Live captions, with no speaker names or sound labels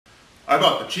I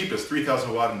bought the cheapest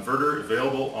 3,000 watt inverter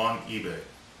available on eBay.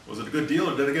 Was it a good deal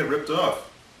or did I get ripped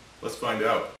off? Let's find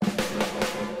out.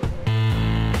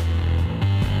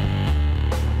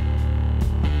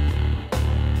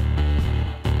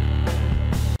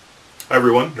 Hi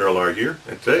everyone, Neural here,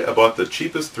 and today I bought the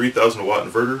cheapest 3,000 watt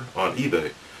inverter on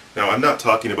eBay. Now I'm not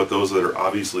talking about those that are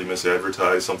obviously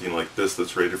misadvertised, something like this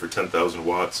that's rated for 10,000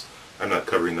 watts. I'm not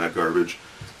covering that garbage.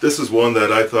 This is one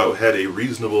that I thought had a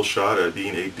reasonable shot at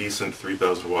being a decent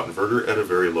 3,000 watt inverter at a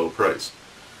very low price.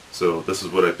 So this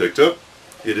is what I picked up.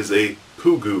 It is a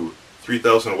Pugu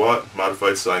 3,000 watt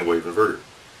modified sine wave inverter.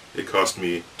 It cost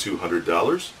me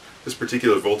 $200. This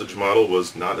particular voltage model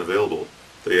was not available.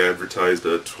 They advertised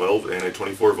a 12 and a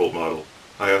 24 volt model.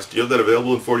 I asked, do you have that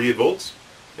available in 48 volts?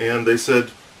 And they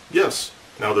said, yes.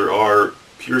 Now there are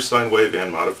pure sine wave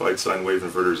and modified sine wave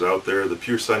inverters out there. The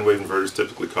pure sine wave inverters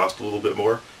typically cost a little bit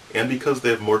more, and because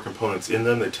they have more components in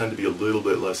them, they tend to be a little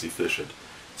bit less efficient.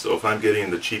 So if I'm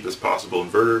getting the cheapest possible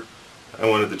inverter, I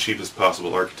wanted the cheapest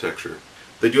possible architecture.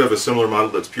 They do have a similar model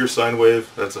that's pure sine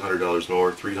wave. That's $100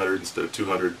 more, $300 instead of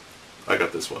 $200. I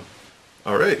got this one.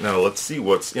 Alright, now let's see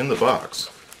what's in the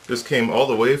box. This came all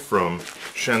the way from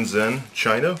Shenzhen,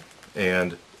 China,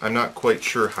 and I'm not quite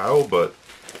sure how, but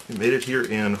it made it here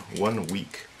in 1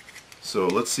 week. So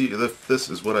let's see if this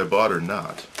is what I bought or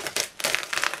not.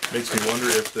 Makes me wonder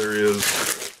if there is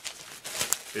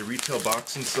a retail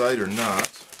box inside or not.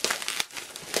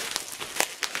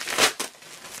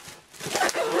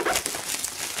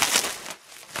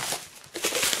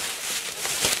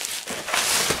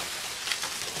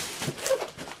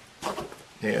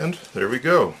 And there we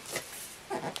go.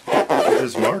 It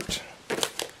is marked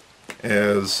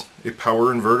as a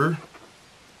power inverter,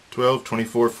 12,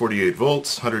 24, 48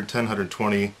 volts, 110,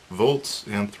 120 volts,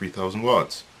 and 3,000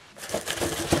 watts.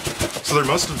 So there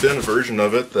must have been a version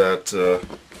of it that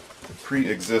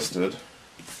pre-existed.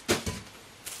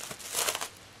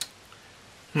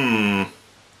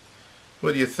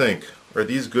 What do you think? Are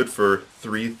these good for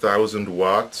 3,000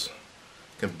 watts?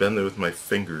 I can bend them with my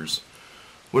fingers.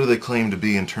 What do they claim to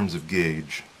be in terms of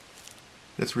gauge?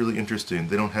 That's really interesting.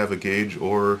 They don't have a gauge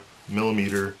or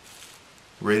millimeter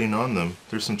rating on them.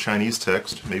 There's some Chinese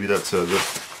text. Maybe that says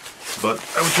it. But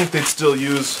I would think they'd still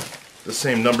use the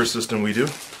same number system we do.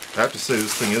 I have to say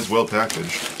this thing is well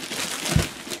packaged.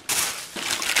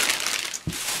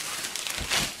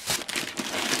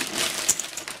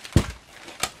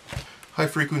 High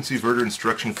frequency inverter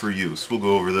instruction for use. We'll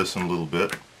go over this in a little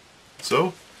bit.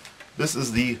 So, this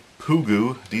is the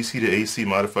Pugu DC to AC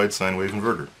modified sine wave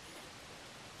inverter.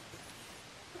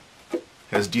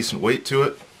 Has decent weight to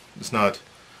it. It's not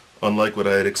unlike what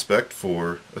I'd expect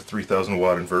for a 3,000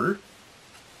 watt inverter.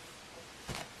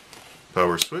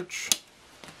 Power switch.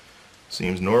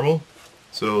 Seems normal.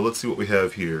 So let's see what we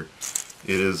have here.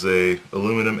 It is a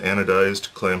aluminum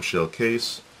anodized clamshell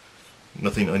case.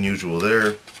 Nothing unusual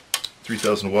there.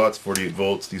 3,000 watts, 48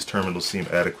 volts. These terminals seem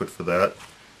adequate for that.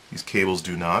 These cables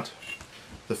do not.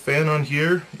 The fan on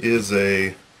here is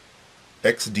a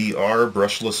XDR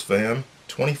brushless fan,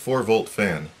 24 volt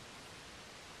fan.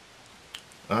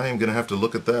 I am going to have to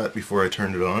look at that before I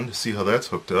turn it on to see how that's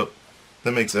hooked up.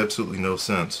 That makes absolutely no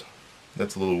sense.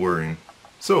 That's a little worrying.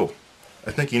 So,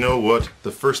 I think you know what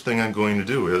the first thing I'm going to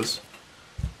do is,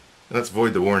 and that's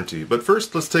void the warranty. But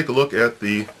first, let's take a look at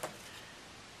the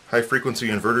high frequency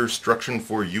inverter instruction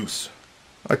for use.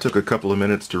 I took a couple of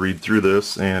minutes to read through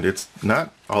this, and it's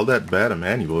not all that bad a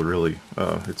manual, really.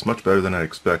 It's much better than I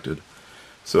expected.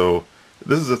 So,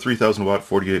 this is a 3,000 watt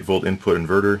 48 volt input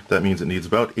inverter. That means it needs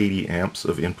about 80 amps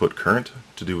of input current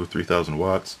to do with 3,000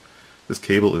 watts. This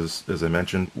cable is, as I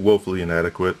mentioned, woefully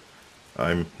inadequate.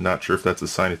 I'm not sure if that's a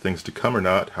sign of things to come or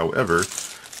not. However,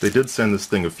 they did send this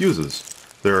thing of fuses.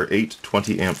 There are 8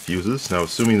 20 amp fuses. Now,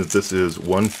 assuming that this is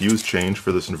one fuse change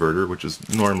for this inverter, which is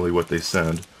normally what they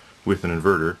send with an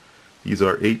inverter, these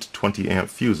are 8 20 amp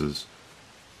fuses.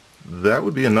 That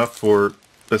would be enough for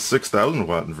a 6,000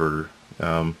 watt inverter.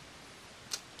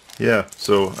 Yeah,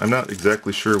 so I'm not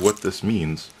exactly sure what this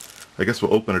means. I guess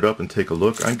we'll open it up and take a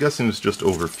look. I'm guessing it's just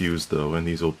overfused though, and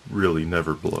these will really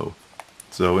never blow.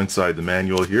 So inside the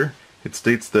manual here, it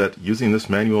states that using this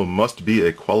manual must be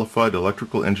a qualified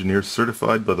electrical engineer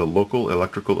certified by the local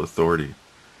electrical authority.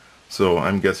 So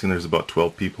I'm guessing there's about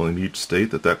 12 people in each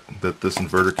state that this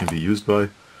inverter can be used by.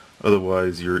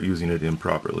 Otherwise, you're using it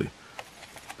improperly.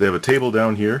 They have a table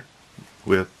down here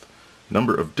with a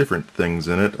number of different things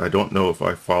in it. I don't know if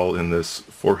I fall in this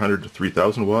 400 to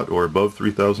 3,000 watt or above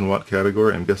 3,000 watt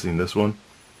category. I'm guessing this one.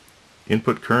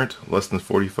 Input current, less than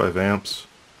 45 amps.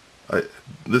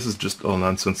 This is just all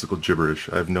nonsensical gibberish.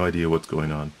 I have no idea what's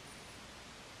going on.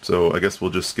 So I guess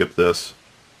we'll just skip this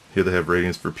Here they have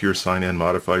ratings for pure sine and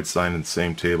modified sine in the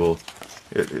same table.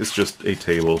 It's just a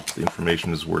table. The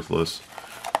information is worthless.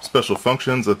 Special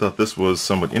functions, I thought this was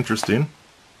somewhat interesting.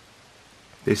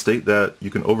 They state that you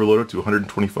can overload it to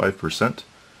 125%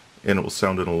 and it will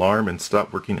sound an alarm and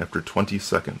stop working after 20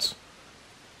 seconds.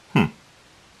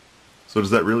 So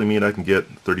does that really mean I can get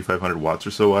 3,500 watts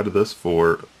or so out of this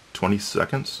for 20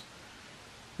 seconds?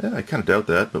 I kind of doubt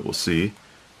that, but we'll see.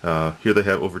 Here they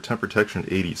have over temp protection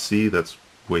 80C. That's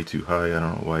way too high. I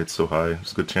don't know why it's so high.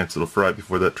 There's a good chance it'll fry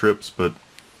before that trips, but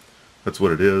that's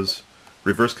what it is.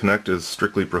 Reverse connect is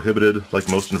strictly prohibited. Like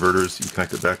most inverters, you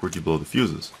connect it backwards, you blow the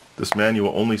fuses. This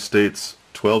manual only states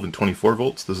 12 and 24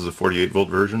 volts. This is a 48 volt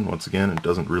version. Once again, it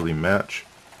doesn't really match.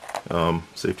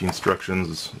 Safety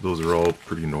instructions, those are all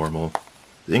pretty normal.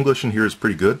 The English in here is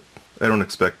pretty good. I don't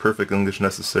expect perfect English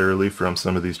necessarily from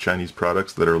some of these Chinese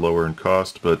products that are lower in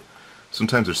cost, but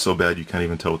sometimes they're so bad you can't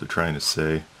even tell what they're trying to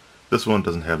say. This one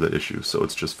doesn't have that issue, so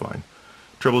it's just fine.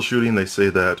 Troubleshooting, they say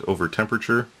that over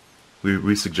temperature,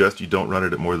 we suggest you don't run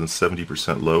it at more than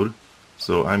 70% load.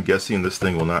 So I'm guessing this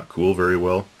thing will not cool very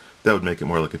well. That would make it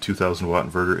more like a 2,000 watt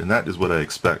inverter, and that is what I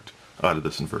expect out of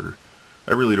this inverter.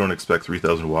 I really don't expect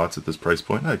 3,000 watts at this price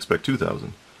point. I expect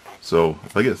 2,000. So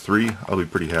if I get 3, I'll be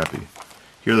pretty happy.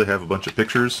 Here they have a bunch of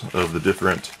pictures of the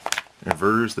different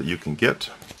inverters that you can get.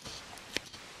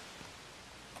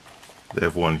 They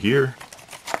have one here,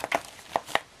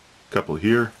 a couple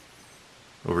here,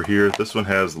 over here. This one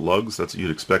has lugs. That's what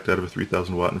you'd expect out of a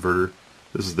 3,000 watt inverter.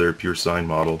 This is their pure sine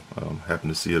model.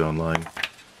 Happened to see it online.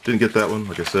 Didn't get that one.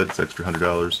 Like I said, it's extra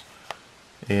 $100.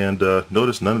 And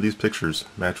notice none of these pictures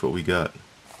match what we got.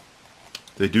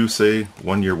 They do say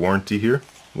 1-year warranty here.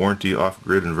 Warranty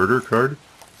off-grid inverter card.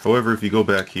 However, if you go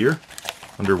back here,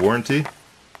 under warranty,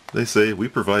 they say we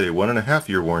provide a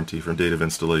 1.5-year warranty from date of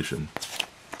installation.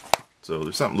 So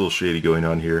there's something a little shady going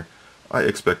on here. I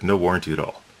expect no warranty at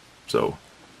all. So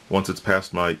once it's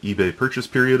past my eBay purchase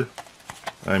period,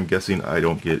 I'm guessing I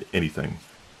don't get anything.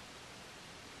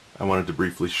 I wanted to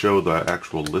briefly show the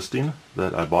actual listing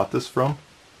that I bought this from.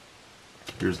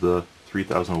 Here's the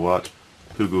 3,000 watt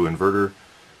Pugu inverter.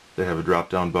 They have a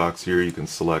drop-down box here. You can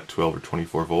select 12 or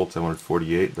 24 volts. I wanted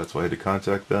 48. That's why I had to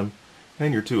contact them.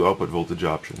 And your 2 output voltage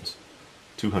options.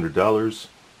 $200.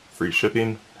 Free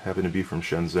shipping. Happened to be from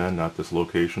Shenzhen, not this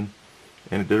location.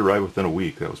 And it did arrive within a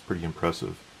week. That was pretty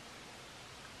impressive.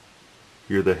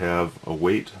 Here they have a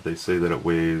weight. They say that it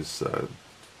weighs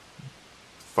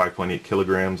 5.8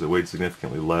 kilograms. It weighed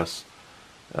significantly less.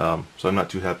 So I'm not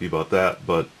too happy about that,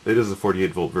 but it is a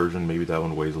 48 volt version. Maybe that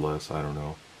one weighs less. I don't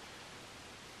know.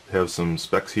 Have some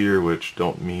specs here which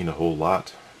don't mean a whole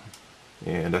lot,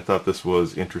 and I thought this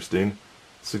was interesting.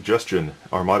 Suggestion: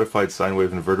 our modified sine wave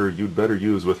inverter you'd better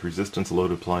use with resistance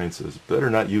load appliances. Better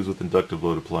not use with inductive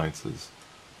load appliances.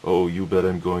 Oh, you bet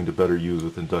I'm going to better use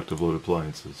with inductive load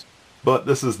appliances. But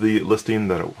this is the listing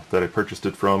that I purchased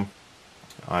it from.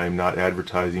 I'm not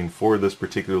advertising for this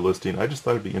particular listing. I just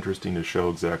thought it'd be interesting to show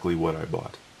exactly what I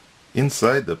bought.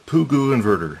 Inside the Pugu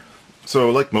inverter.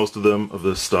 So like most of them of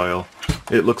this style,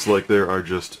 it looks like there are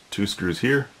just 2 screws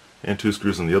here and 2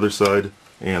 screws on the other side,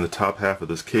 and the top half of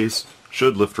this case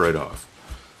should lift right off.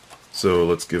 So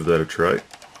let's give that a try.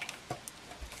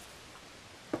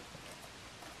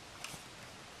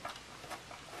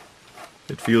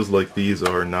 It feels like these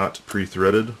are not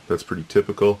pre-threaded. That's pretty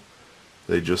typical.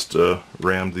 They just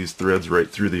rammed these threads right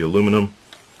through the aluminum.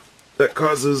 That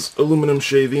causes aluminum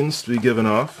shavings to be given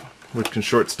off, which can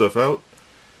short stuff out.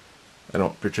 I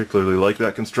don't particularly like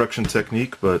that construction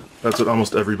technique, but that's what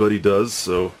almost everybody does,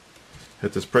 so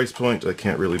at this price point I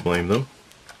can't really blame them.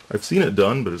 I've seen it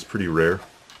done, but it's pretty rare.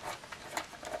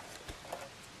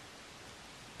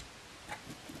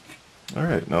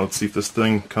 Alright, now let's see if this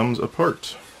thing comes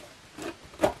apart.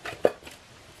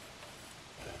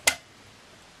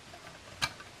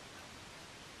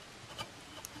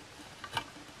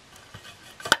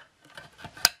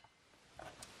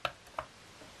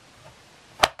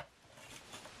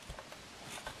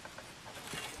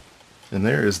 And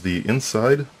there is the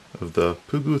inside of the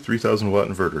Pugu 3000 watt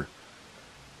inverter.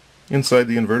 Inside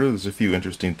the inverter there's a few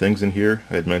interesting things in here.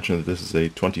 I had mentioned that this is a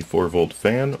 24 volt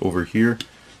fan. Over here,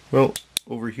 well,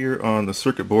 over here on the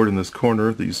circuit board in this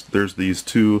corner, there's these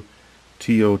 2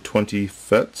 TO20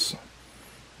 FETs,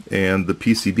 and the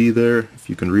PCB there, if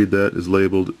you can read that, is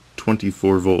labeled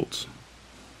 24 volts.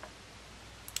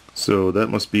 So that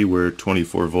must be where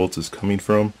 24 volts is coming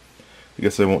from. I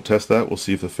guess I won't test that. We'll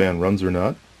see if the fan runs or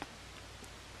not.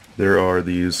 There are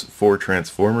these 4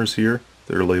 transformers here.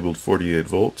 They're labeled 48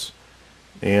 volts.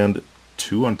 And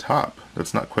 2 on top.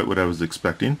 That's not quite what I was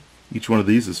expecting. Each one of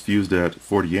these is fused at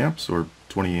 40 amps, or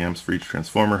 20 amps for each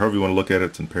transformer. However you want to look at it,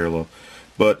 it's in parallel.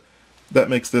 But that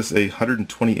makes this a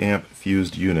 120 amp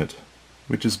fused unit,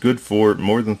 which is good for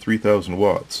more than 3,000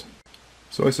 watts.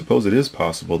 So I suppose it is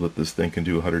possible that this thing can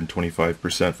do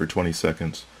 125% for 20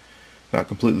 seconds. Not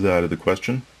completely out of the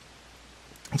question.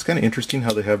 It's kind of interesting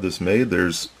how they have this made.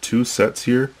 There's two sets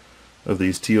here of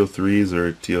these TO3s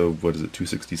or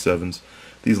TO267s.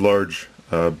 These large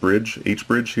H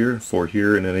bridge here, 4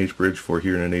 here and an H bridge, 4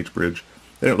 here and an H bridge.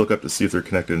 I didn't look up to see if they're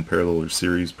connected in parallel or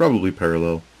series, probably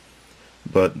parallel.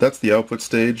 But that's the output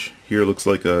stage. Here looks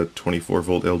like a 24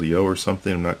 volt LDO or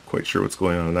something. I'm not quite sure what's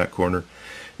going on in that corner.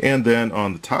 And then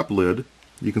on the top lid,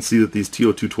 you can see that these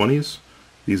TO220s,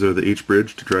 these are the H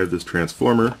bridge to drive this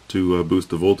transformer to boost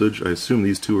the voltage. I assume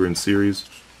these two are in series.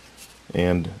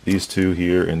 And these two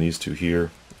here and these two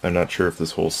here. I'm not sure if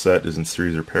this whole set is in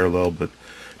series or parallel, but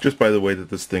just by the way that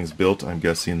this thing's built, I'm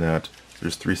guessing that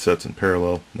there's 3 sets in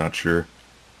parallel. Not sure.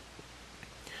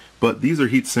 But these are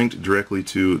heat sinked directly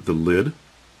to the lid,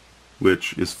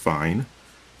 which is fine.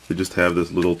 They just have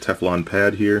this little Teflon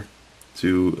pad here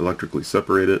to electrically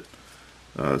separate it.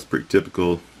 It's pretty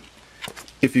typical.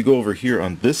 If you go over here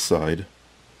on this side,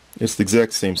 it's the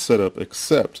exact same setup,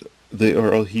 except they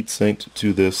are all heat sinked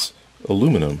to this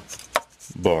aluminum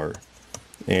bar.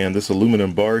 And this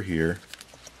aluminum bar here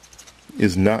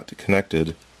is not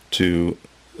connected to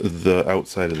the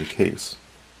outside of the case.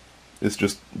 It's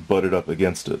just butted up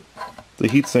against it. The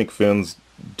heatsink fins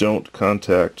don't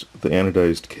contact the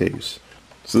anodized case.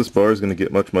 So this bar is going to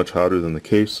get much, much hotter than the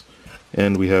case.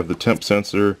 And we have the temp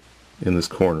sensor in this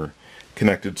corner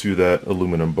connected to that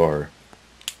aluminum bar.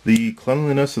 The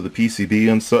cleanliness of the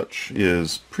PCB and such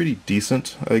is pretty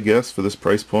decent, I guess, for this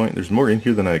price point. There's more in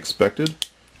here than I expected.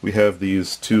 We have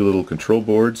these 2 little control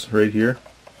boards right here.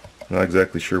 I'm not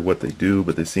exactly sure what they do,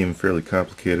 but they seem fairly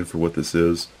complicated for what this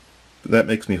is. But that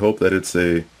makes me hope that it's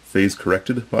a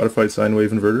phase-corrected modified sine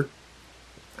wave inverter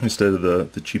instead of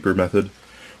the cheaper method.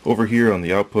 Over here on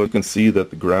the output, you can see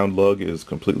that the ground lug is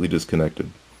completely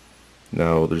disconnected.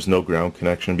 Now, there's no ground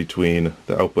connection between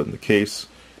the output and the case,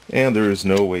 and there is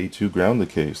no way to ground the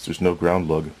case. There's no ground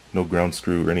lug, no ground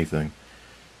screw or anything.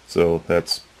 So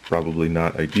that's probably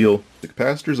not ideal. The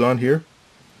capacitors on here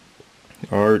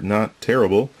are not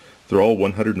terrible. They're all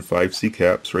 105C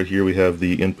caps. Right here we have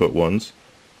the input ones.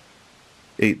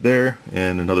 8 there,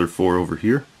 and another 4 over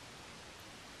here.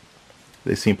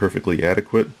 They seem perfectly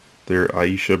adequate. They're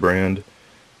Aisha brand.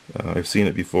 I've seen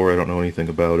it before, I don't know anything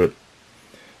about it.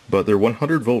 But they're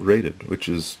 100 volt rated, which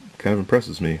is kind of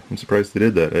impresses me. I'm surprised they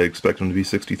did that. I expect them to be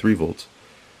 63 volts,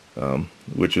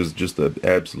 which is just the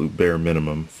absolute bare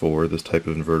minimum for this type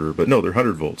of inverter. But no, they're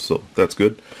 100 volts, so that's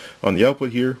good. On the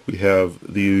output here, we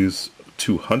have these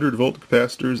 200 volt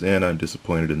capacitors, and I'm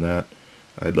disappointed in that.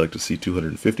 I'd like to see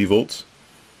 250 volts.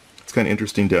 It's kind of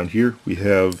interesting down here. We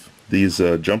have these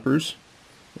jumpers.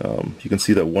 You can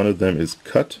see that one of them is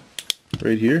cut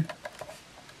right here.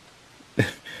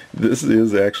 This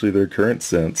is actually their current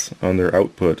sense on their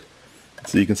output.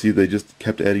 So you can see they just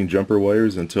kept adding jumper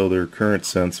wires until their current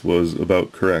sense was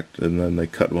about correct, and then they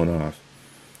cut one off.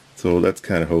 So that's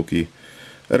kind of hokey.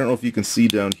 I don't know if you can see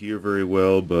down here very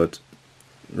well, but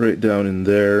right down in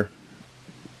there,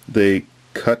 they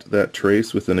cut that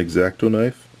trace with an X-Acto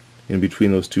knife in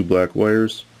between those 2 black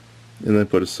wires, and then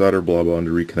put a solder blob on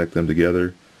to reconnect them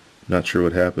together. Not sure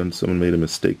what happened. Someone made a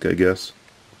mistake, I guess.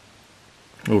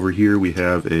 Over here we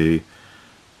have a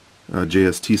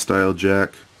JST style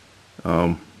jack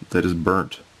that is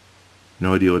burnt.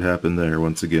 No idea what happened there.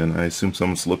 Once again, I assume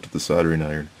someone slipped at the soldering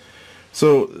iron.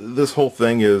 So this whole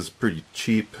thing is pretty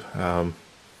cheap.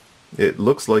 It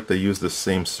looks like they use the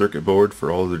same circuit board for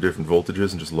all of their different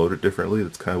voltages and just load it differently.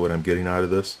 That's kind of what I'm getting out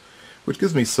of this, which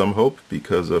gives me some hope,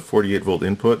 because a 48 volt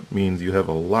input means you have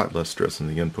a lot less stress in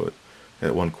the input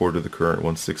at 1/4 the current,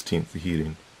 1/16 the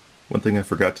heating. One thing I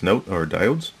forgot to note are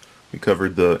diodes. We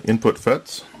covered the input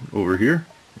FETs over here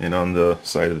and on the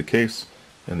side of the case,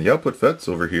 and the output FETs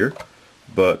over here,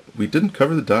 but we didn't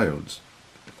cover the diodes.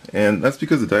 And that's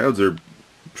because the diodes are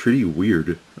pretty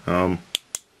weird.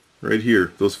 Right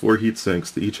here, those 4 heat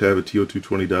sinks, they each have a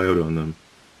TO220 diode on them.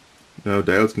 Now,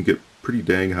 diodes can get pretty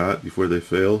dang hot before they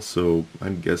fail, so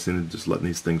I'm guessing just letting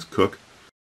these things cook.